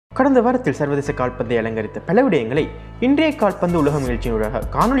கடந்த வாரத்தில் சர்வதேச கால்பந்தை அலங்கரித்த பல விடயங்களை இன்றைய கால்பந்து உலகம் நிகழ்ச்சியினூடாக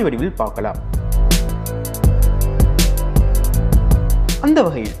காணொலி வடிவில் பார்க்கலாம். அந்த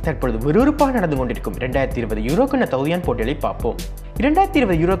வகையில் தற்பொழுது விறுவிறுப்பாக நடந்து கொண்டிருக்கும் 2020 யூரோக்கிண்ண தகுதியான போட்டிகளை பார்ப்போம்.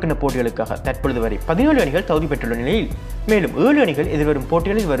 2020 யூரோக்கிண்ண போட்டிகளுக்காக தற்பொழுது வரை 17 அணிகள் தகுதி பெற்றுள்ள நிலையில் மேலும் 7 அணிகள் எதிர்வரும்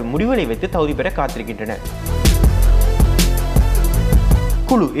போட்டிகளில் வரும் முடிவுகளை வைத்து தகுதி பெற காத்திருக்கின்றன.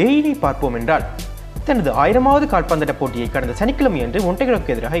 குழு ஏயினை பார்ப்போம் என்றால் தனது 1000வது கால்பந்தாட்ட போட்டியை கடந்த சனிக்கிழமை அன்று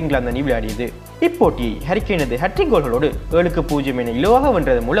மொண்டெக்ரோக்கு எதிராக இங்கிலாந்து அணி விளையாடியது. இப்போட்டியை ஹரிக்கேனது ஹேட்ரிக் கோல்களோடு 7-0 என இலவாக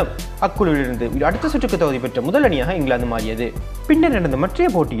வென்றதன் மூலம் அக்குழுவிலிருந்து அடுத்த சுற்றுக்கு தகுதி பெற்ற முதல் அணியாக இங்கிலாந்து மாறியது. பின்னர் நடந்த மற்றைய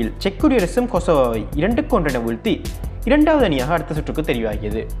போட்டியில் செக் குடியரசும் கொசோவோவை 2-1 என வீழ்த்தி இரண்டாவது அணியாக அடுத்த சுற்றுக்கு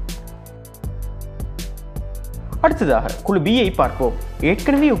தெரிவாகியது. அடுத்ததாக குழு பியை பார்ப்போம்.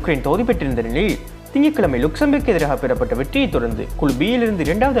 ஏற்கனவே உக்ரைன் தகுதி பெற்றிருந்த நிலையில் திங்கட்கிழமை லுக்சம்பர்க்கு எதிராக பெறப்பட்ட வெற்றியை தொடர்ந்து குழு பியிலிருந்து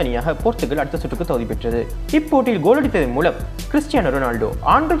இரண்டாவது அணியாக போர்த்துகல் அடுத்த சுற்றுக்கு தகுதி பெற்றது. இப்போட்டியில் கோல் அடித்ததன் மூலம் கிறிஸ்டியானோ ரொனால்டோ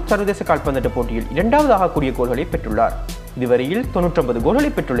ஆண்கள் சர்வதேச கால்பந்தாட்ட போட்டியில் இரண்டாவது ஆகக்கூடிய கோல்களை பெற்றுள்ளார். இதுவரையில் 99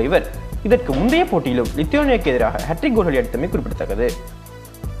 கோல்களை பெற்றுள்ள இவர் இதற்கு முந்தைய போட்டியிலும் லித்துவேனியாவுக்கு எதிராக ஹேட்ரிக் கோல்களை அடித்தமை குறிப்பிடத்தக்கது.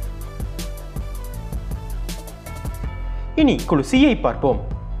 இனி குழு சியை பார்ப்போம்.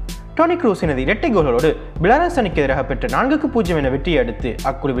 டோனி க்ரூஸ் எனது இரட்டை கோல்களோடு பெலாரஸ் அணிக்கு எதிராக பெற்ற 4-0 என வெற்றியை அடுத்து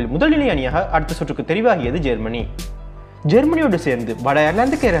அக்குழுவில் முதல் நிலை அணியாக அடுத்த சுற்றுக்கு தெரிவாகியது ஜெர்மனி. ஜெர்மனியோடு சேர்ந்து வட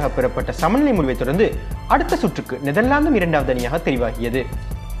அயர்லாந்துக்கு எதிராக பெறப்பட்ட சமநிலை முடிவை தொடர்ந்து அடுத்த சுற்றுக்கு நெதர்லாந்தும் இரண்டாவது அணியாக தெரிவாகியது.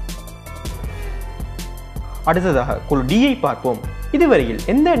 அடுத்ததாக குழு டியை பார்ப்போம். இதுவரையில்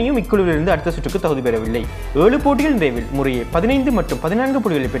எந்த அணியும் இக்குழுவிலிருந்து அடுத்த சுற்றுக்கு தகுதி பெறவில்லை. 7 போட்டிகள் நிறைவில் முறையே 15 மற்றும் 14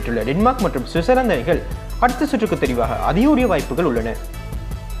 புள்ளிகளை பெற்றுள்ள டென்மார்க் மற்றும் சுவிட்சர்லாந்து அணிகள் அடுத்த சுற்றுக்கு தெரிவாக அதிகூடிய வாய்ப்புகள் உள்ளன.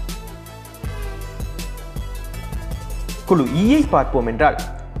 குழு ஈயை பார்ப்போம் என்றால்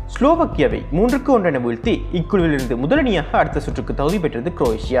ஸ்லோவக்கியாவை 3-1 என வீழ்த்தி இக்குழுவிலிருந்து முதல் அணியாக அடுத்த சுற்றுக்கு தகுதி பெற்றது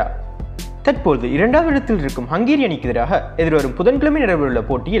குரோவேஷியா. தற்போது இரண்டாவது இடத்தில் இருக்கும் ஹங்கேரி அணிக்கு எதிராக எதிர்வரும் புதன்கிழமை நடைபெறவுள்ள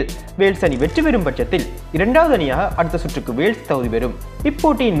போட்டியில் வேல்ஸ் அணி வெற்றி பெறும் பட்சத்தில் இரண்டாவது அணியாக அடுத்த சுற்றுக்கு வேல்ஸ் தகுதி பெறும்.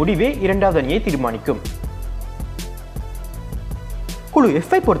 இப்போட்டியின் முடிவே இரண்டாவது அணியை தீர்மானிக்கும். குழு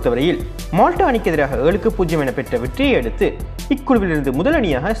எஃப் ஐ பொறுத்தவரையில் மால்டா அணிக்கு எதிராக 7-0 என பெற்ற வெற்றியை அடுத்து இக்குழுவிலிருந்து முதல்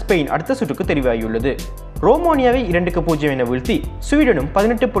அணியாக ஸ்பெயின் அடுத்த சுற்றுக்கு தெரிவாகியுள்ளது. ரோமானியாவை 2-0 என வீழ்த்தி ஸ்வீடனும்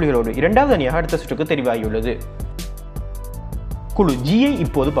 18 புள்ளிகளோடு இரண்டாவது அணியாக அடுத்த சுற்றுக்கு தெரிவாகியுள்ளது. குழு ஜியை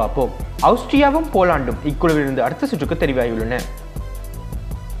இப்போது பார்ப்போம். ஆஸ்திரியாவும் போலாண்டும் இக்குழுவிலிருந்து அடுத்த சுற்றுக்கு தெரிவாகியுள்ளன.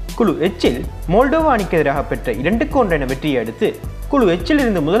 குழு எச்சில் மோல்டோவா அணிக்கு எதிராக பெற்ற 2-1 என வெற்றியை அடுத்து குழு எச்சில்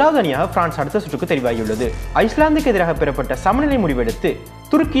இருந்து முதலாவது அணியாக பிரான்ஸ் அடுத்த சுற்றுக்கு தெரிவாகியுள்ளது. ஐஸ்லாந்துக்கு எதிராக பெறப்பட்ட சமநிலை முடிவெடுத்து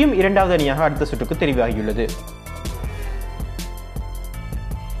துருக்கியும் இரண்டாவது அணியாக அடுத்த சுற்றுக்கு தெரிவாகியுள்ளது.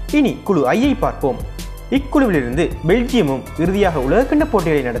 இனி குழு ஐயை பார்ப்போம். இக்குழுவிலிருந்து பெல்ஜியமும் இறுதியாக உலகக்கிண்ண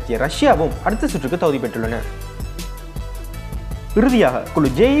போட்டிகளை நடத்திய ரஷ்யாவும் அடுத்த சுற்றுக்கு தகுதி பெற்றுள்ளன. இறுதியாக குழு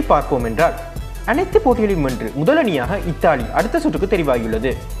ஜேயை பார்ப்போம் என்றால் அனைத்து போட்டிகளையும் வென்று முதல் அணியாக இத்தாலி அடுத்த சுற்றுக்கு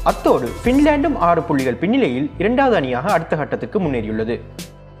தெரிவாகியுள்ளது. அத்தோடு பின்லாண்டும் 6 புள்ளிகள் பின்னிலையில் இரண்டாவது அணியாக அடுத்த கட்டத்துக்கு முன்னேறியுள்ளது.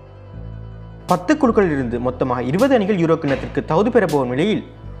 10 குழுக்களில் இருந்து மொத்தமாக 20 அணிகள் யூரோ கிண்ணத்திற்கு தகுதி பெறப்போகும் நிலையில்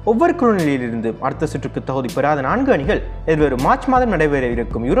ஒவ்வொரு குழு நிலையிலிருந்து அடுத்த சுற்றுக்கு தகுதி பெறாத 4 அணிகள் எதிர்வரும் மார்ச் மாதம் நடைபெற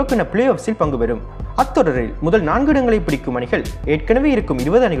இருக்கும் யூரோ கிண்ண பிளே ஆஃப்ஸில் பங்கு பெறும். அத்தொடரில் முதல் 4 இடங்களை பிடிக்கும் அணிகள் ஏற்கனவே இருக்கும்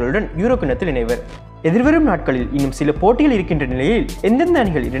 20 அணிகளுடன் யூரோ கிண்ணத்தில் இணைவர். எதிர்வரும் நாட்களில் இன்னும் சில போட்டிகள் இருக்கின்ற நிலையில் எந்தெந்த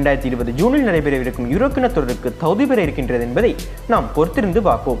அணிகள் 2020 ஜூனில் நடைபெறவிருக்கும் யூரோ கிண்ண தொடருக்கு தகுதி பெற இருக்கின்றது என்பதை நாம் பொறுத்திருந்து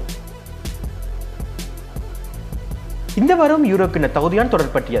பார்ப்போம். இந்த வாரம் யூரோ கிண்ண தகுதியான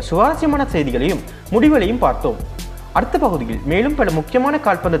தொடர் பற்றிய சுவாரஸ்யமான செய்திகளையும் முடிவுகளையும் பார்த்தோம். அடுத்த பகுதியில் மேலும் பல முக்கியமான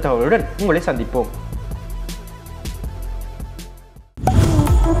கால்பந்து தகவலுடன் உங்களை சந்திப்போம்.